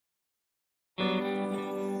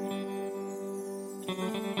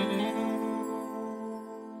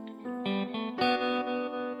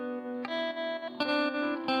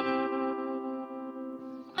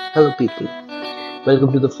Hello, people.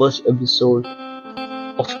 Welcome to the first episode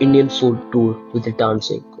of Indian Food Tour with the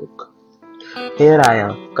Dancing Cook. Here I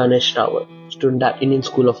am, Ganesh Rawat, student at Indian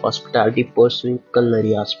School of Hospitality pursuing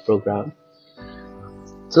Culinary Arts program.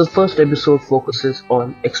 So, the first episode focuses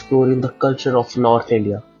on exploring the culture of North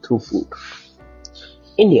India through food.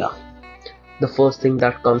 India. The first thing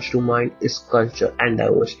that comes to mind is culture and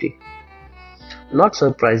diversity. Not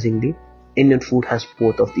surprisingly, Indian food has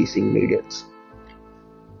both of these ingredients.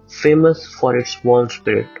 Famous for its warm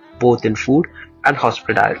spirit, both in food and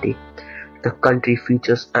hospitality, the country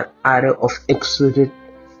features an array of exquisite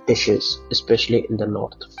dishes, especially in the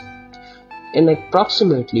north. In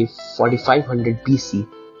approximately 4500 BC,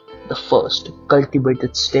 the first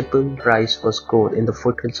cultivated staple rice was grown in the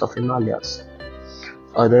foothills of Himalayas.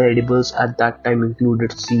 Other edibles at that time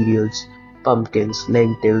included cereals, pumpkins,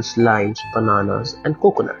 lentils, limes, bananas, and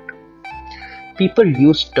coconut. People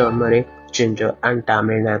used turmeric, ginger, and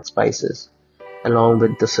tamarind as spices, along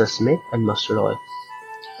with the sesame and mustard oil.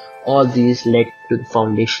 All these led to the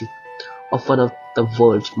foundation of one of the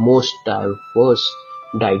world's most diverse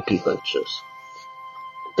dietary cultures.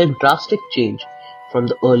 The drastic change from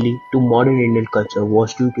the early to modern Indian culture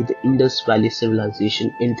was due to the Indus Valley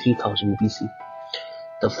Civilization in 3000 BC.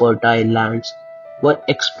 The fertile lands were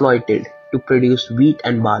exploited to produce wheat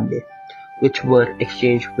and barley, which were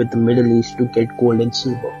exchanged with the Middle East to get gold and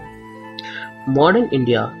silver. Modern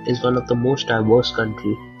India is one of the most diverse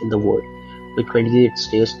countries in the world, with 28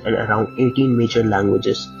 states and around 18 major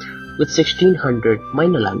languages, with 1600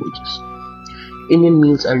 minor languages. Indian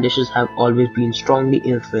meals and dishes have always been strongly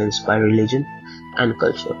influenced by religion and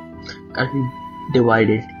culture, and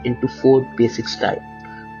divided into four basic styles,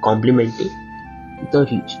 complementing the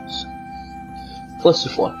regions. First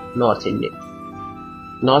of all, North Indian.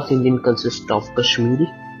 North Indian consists of Kashmiri,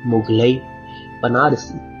 Mughlai,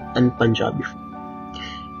 Banarasi, and Punjabi food.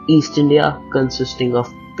 East India consisting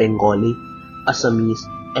of Bengali, Assamese,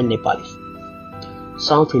 and Nepali food.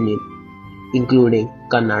 South Indian including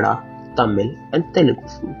Kannada, Tamil, and Telugu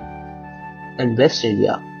food. And West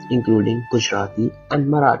India including Gujarati and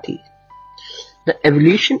Marathi. The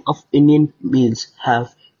evolution of Indian meals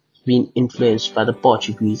have been influenced by the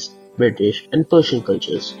Portuguese, British, and Persian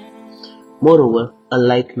cultures. Moreover,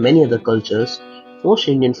 unlike many other cultures, most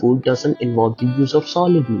Indian food doesn't involve the use of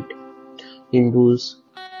solid meat. Hindus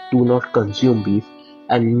do not consume beef,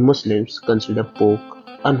 and Muslims consider pork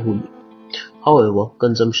unholy. However,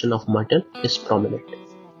 consumption of mutton is prominent.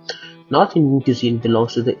 North Indian cuisine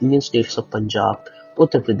belongs to the Indian states of Punjab,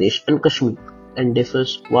 Uttar Pradesh, and Kashmir, and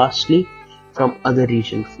differs vastly from other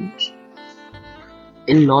region foods.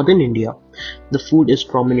 In northern India, the food is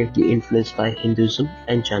prominently influenced by Hinduism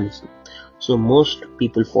and Jainism, so most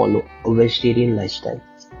people follow a vegetarian lifestyle.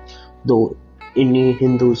 Though Indian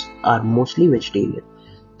Hindus are mostly vegetarian,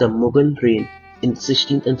 the Mughal reign in the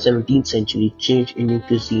 16th and 17th century changed Indian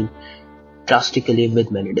cuisine drastically with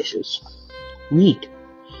many dishes. Wheat,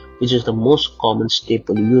 which is the most common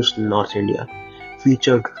staple used in North India,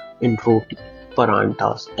 featured in roti,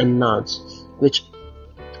 paranthas, and naans, which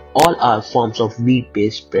all are forms of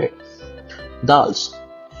wheat-based bread. Dals,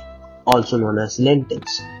 also known as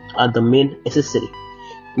lentils, are the main accessory,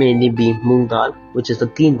 mainly being moong dal, which is the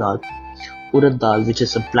green dal, urad dal, which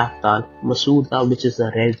is a black dal, masoor dal, which is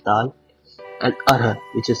a red dal, and arhar,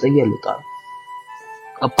 which is a yellow dal.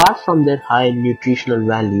 Apart from their high nutritional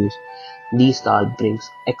values, these dal brings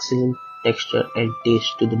excellent texture and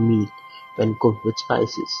taste to the meal when cooked with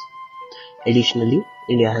spices. Additionally,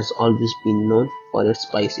 India has always been known for its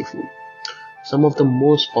spicy food. Some of the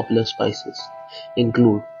most popular spices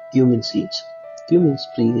include cumin seeds. Cumin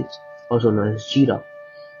seeds, also known as jeera,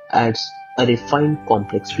 adds a refined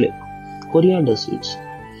complex flavor. Coriander seeds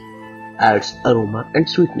adds aroma and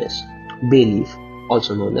sweetness. Bay leaf,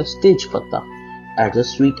 also known as tej patta, adds a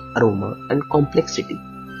sweet aroma and complexity.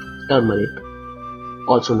 Turmeric,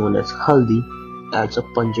 also known as haldi, adds a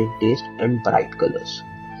pungent taste and bright colors.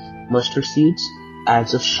 Mustard seeds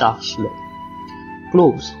adds a sharp smell.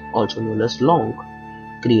 Cloves, also known as long,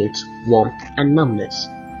 creates warmth and numbness.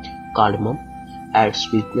 Cardamom adds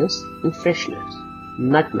sweetness and freshness.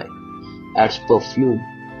 Nutmeg adds perfume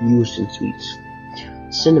used in sweets.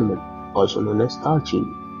 Cinnamon, also known as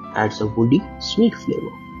dalchini, adds a woody, sweet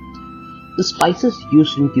flavor. The spices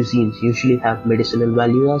used in cuisines usually have medicinal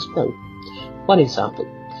value as well. For example,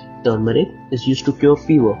 turmeric is used to cure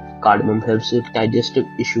fever, cardamom helps with digestive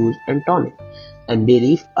issues and tonic, and bay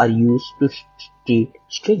leaf are used to treat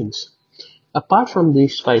strains. Apart from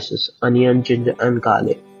these spices, onion, ginger, and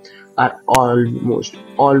garlic are almost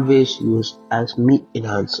always used as meat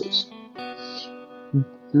enhancers.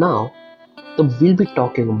 Now, So we'll be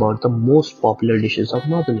talking about the most popular dishes of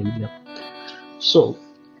Northern India. So,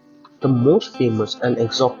 the most famous and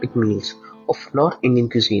exotic meals of North Indian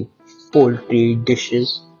cuisine, poultry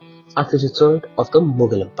dishes, are the result of the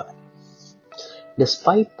Mughal Empire.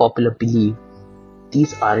 Despite popular belief,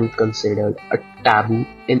 these aren't considered a taboo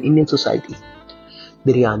in Indian society.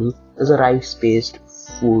 Biryani is a rice-based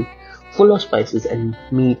food full of spices and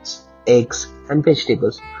meats, eggs, and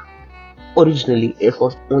vegetables. Originally, it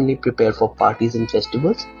was only prepared for parties and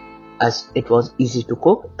festivals as it was easy to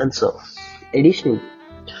cook and serve. Additionally,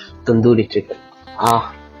 tandoori chicken.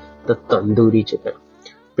 Ah, the tandoori chicken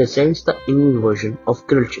presents the Indian version of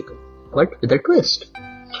grilled chicken, but with a twist.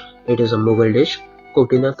 It is a Mughal dish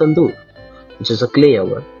cooked in a tandoor, which is a clay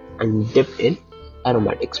oven, and dipped in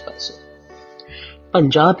aromatic spices.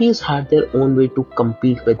 Punjabis had their own way to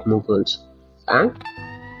compete with Mughals, and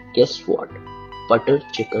guess what? Butter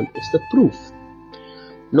chicken is the proof.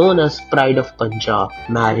 Known as Pride of Punjab,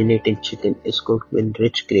 marinated chicken is cooked in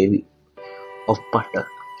rich gravy of butter,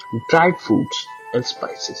 dried fruits, and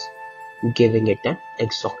spices, giving it an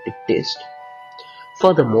exotic taste.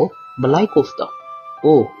 Furthermore, Malai kofta,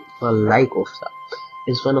 oh, Malai kofta,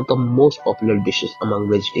 is one of the most popular dishes among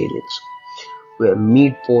vegetarians, where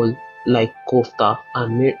meat balls like kofta are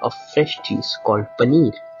made of fresh cheese called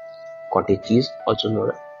paneer, cottage cheese also known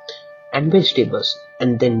as, and vegetables,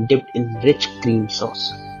 and then dipped in rich cream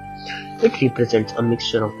sauce. It represents a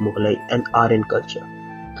mixture of Mughlai and Aryan culture.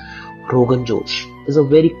 Rogan Josh is a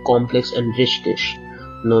very complex and rich dish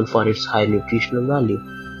known for its high nutritional value.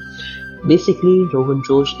 Basically, Rogan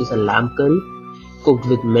Josh is a lamb curry cooked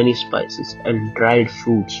with many spices and dried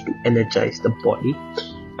fruits to energize the body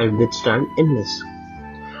and withstand illness.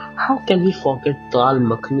 How can we forget Dal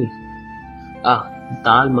Makhani? Ah,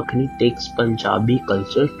 Dal Makhani takes Punjabi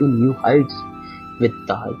culture to new heights with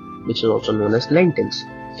dal, which is also known as lentils,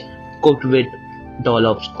 cooked with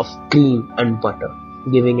dollops of cream and butter,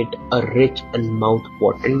 giving it a rich and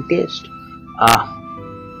mouth-watering taste. Ah,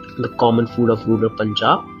 the common food of rural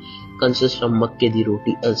Punjab consists of makke di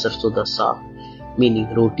roti and sarson da saag,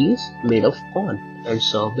 meaning rotis made of corn and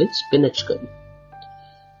served with spinach curry.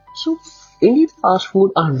 So, Indian fast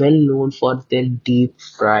food are well known for their deep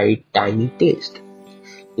fried, tangy taste.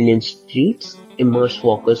 Indian streets immerse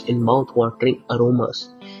walkers in mouth-watering aromas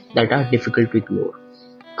that are difficult to ignore.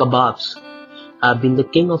 Kebabs have been the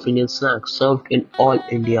king of Indian snacks served in all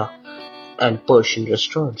India and Persian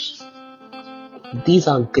restaurants. These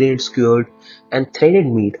are grated skewered and threaded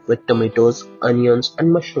meat with tomatoes, onions,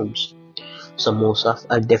 and mushrooms. Samosas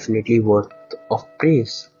are definitely worth of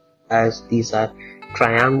praise, as these are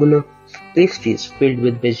triangular pastries filled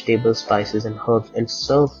with vegetables, spices, and herbs and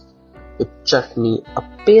served with chutney, a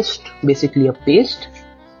paste, basically a paste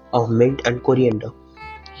of mint and coriander.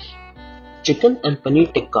 Chicken and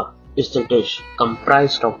paneer tikka is the dish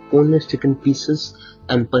comprised of boneless chicken pieces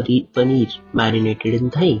and paneer marinated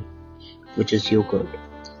in dahi, which is yogurt.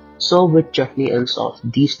 Served with chutney and sauce,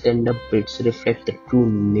 these tender bits reflect the true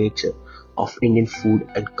nature of Indian food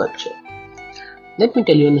and culture. Let me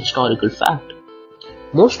tell you an historical fact.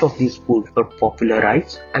 Most of these foods were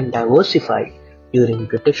popularized and diversified during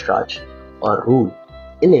British Raj or rule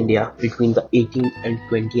in India between the 18th and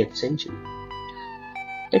 20th century.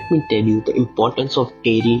 Let me tell you the importance of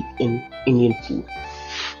dairy in Indian food.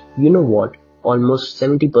 You know what? Almost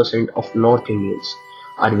 70% of North Indians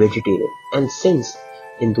are vegetarian, and since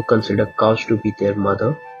Hindu consider cows to be their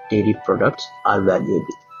mother, dairy products are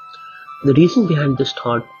valuable. The reason behind this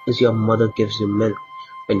thought is your mother gives you milk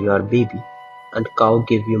when you are a baby, and cow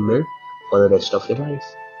give you milk for the rest of your life.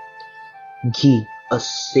 Ghee, a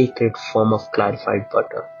sacred form of clarified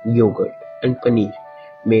butter, yogurt, and paneer,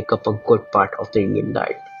 make up a good part of the Indian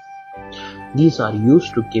diet. These are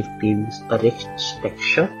used to give babies a rich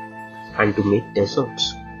texture and to make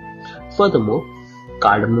desserts. Furthermore,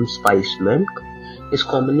 cardamom spiced milk is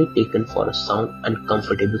commonly taken for a sound and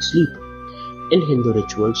comfortable sleep. In Hindu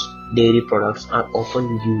rituals, dairy products are often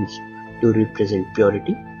used to represent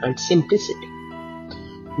purity and simplicity.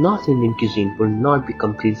 North Indian cuisine would not be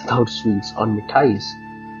complete without sweets or mithais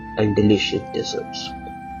and delicious desserts.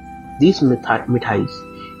 These mithais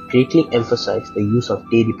greatly emphasize the use of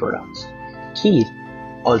dairy products. Kheer,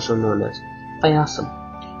 also known as payasam,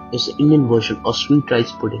 is the Indian version of sweet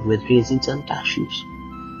rice pudding with raisins and cashews.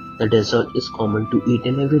 The dessert is common to eat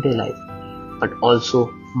in everyday life, but also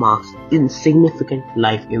marks insignificant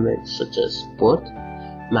life events such as birth,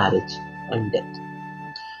 marriage, and death.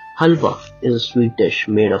 Halwa is a sweet dish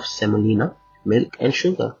made of semolina, milk, and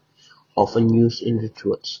sugar, often used in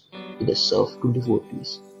rituals. It is served to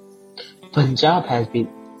devotees. Punjab has been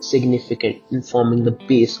significant in forming the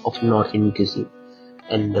base of North Indian cuisine,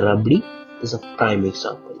 and rabdi is a prime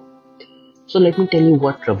example. So let me tell you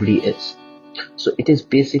what rabdi is. So it is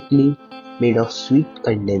basically made of sweet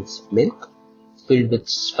condensed milk filled with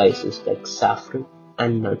spices like saffron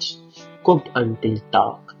and nuts, cooked until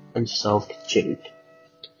dark and served chilled.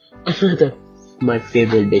 Another my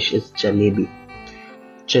favorite dish is jalebi.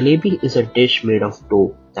 Jalebi is a dish made of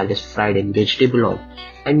dough that is fried in vegetable oil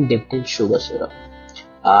and dipped in sugar syrup.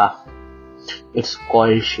 Ah, its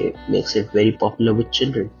coil shape makes it very popular with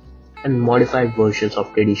children, and modified versions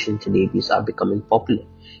of traditional jalebis are becoming popular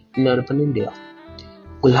in urban India.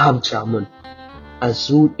 Gulab Jamun has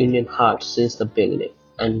ruled Indian hearts since the beginning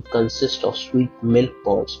and consists of sweet milk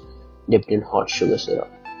balls dipped in hot sugar syrup.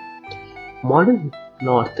 Modern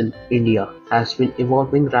northern India has been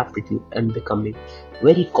evolving rapidly and becoming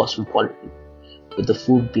very cosmopolitan, with the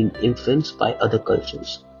food being influenced by other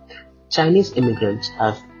cultures. Chinese immigrants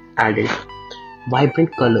have added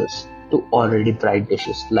vibrant colors to already bright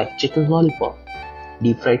dishes like chicken lollipop,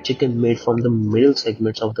 deep fried chicken made from the middle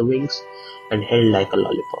segments of the wings and held like a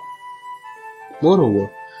lollipop.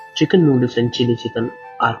 Moreover, chicken noodles and chili chicken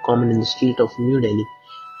are common in the street of New Delhi,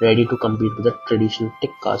 ready to compete with the traditional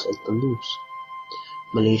tikkas and tandoors.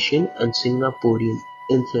 Malaysian and Singaporean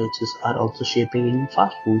influences are also shaping Indian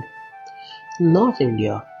fast food. North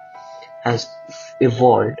India has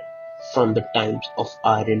evolved from the times of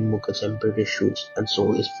Aryan, Mughals and British rule, and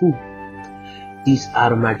so is food. These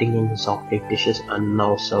aromatic and exotic dishes are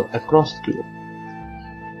now served across the globe.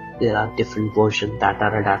 There are different versions that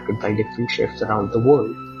are adapted by different chefs around the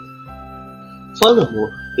world.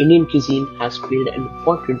 Furthermore, Indian cuisine has played an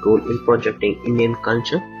important role in projecting Indian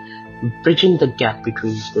culture, bridging the gap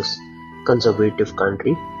between this conservative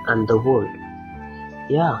country and the world.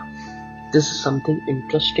 Yeah, this is something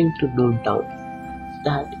interesting to note down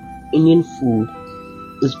that Indian food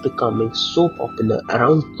is becoming so popular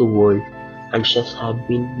around the world, and chefs have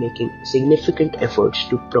been making significant efforts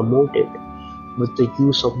to promote it with the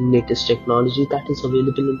use of latest technology that is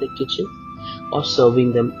available in the kitchen or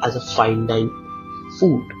serving them as a fine dine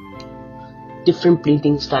food. Different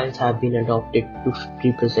plating styles have been adopted to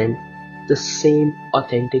represent the same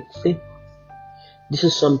authentic flavor. This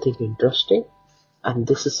is something interesting, and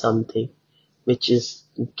this is something which is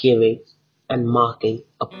giving and marking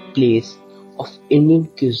a place of Indian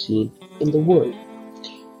cuisine in the world.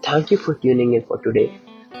 Thank you for tuning in for today.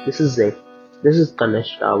 This is it. This is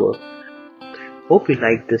Ganesh Tower. Hope you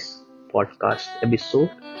like this podcast episode.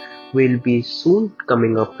 We'll be soon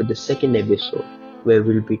coming up with the second episode where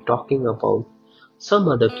we'll be talking about some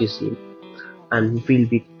other cuisine, and we'll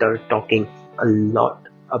be talking a lot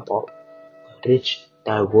about the rich,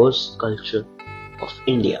 diverse culture of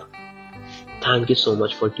India. Thank you so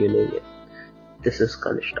much for tuning in. This is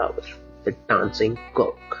Ganesh Tower, the dancing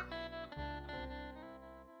cook.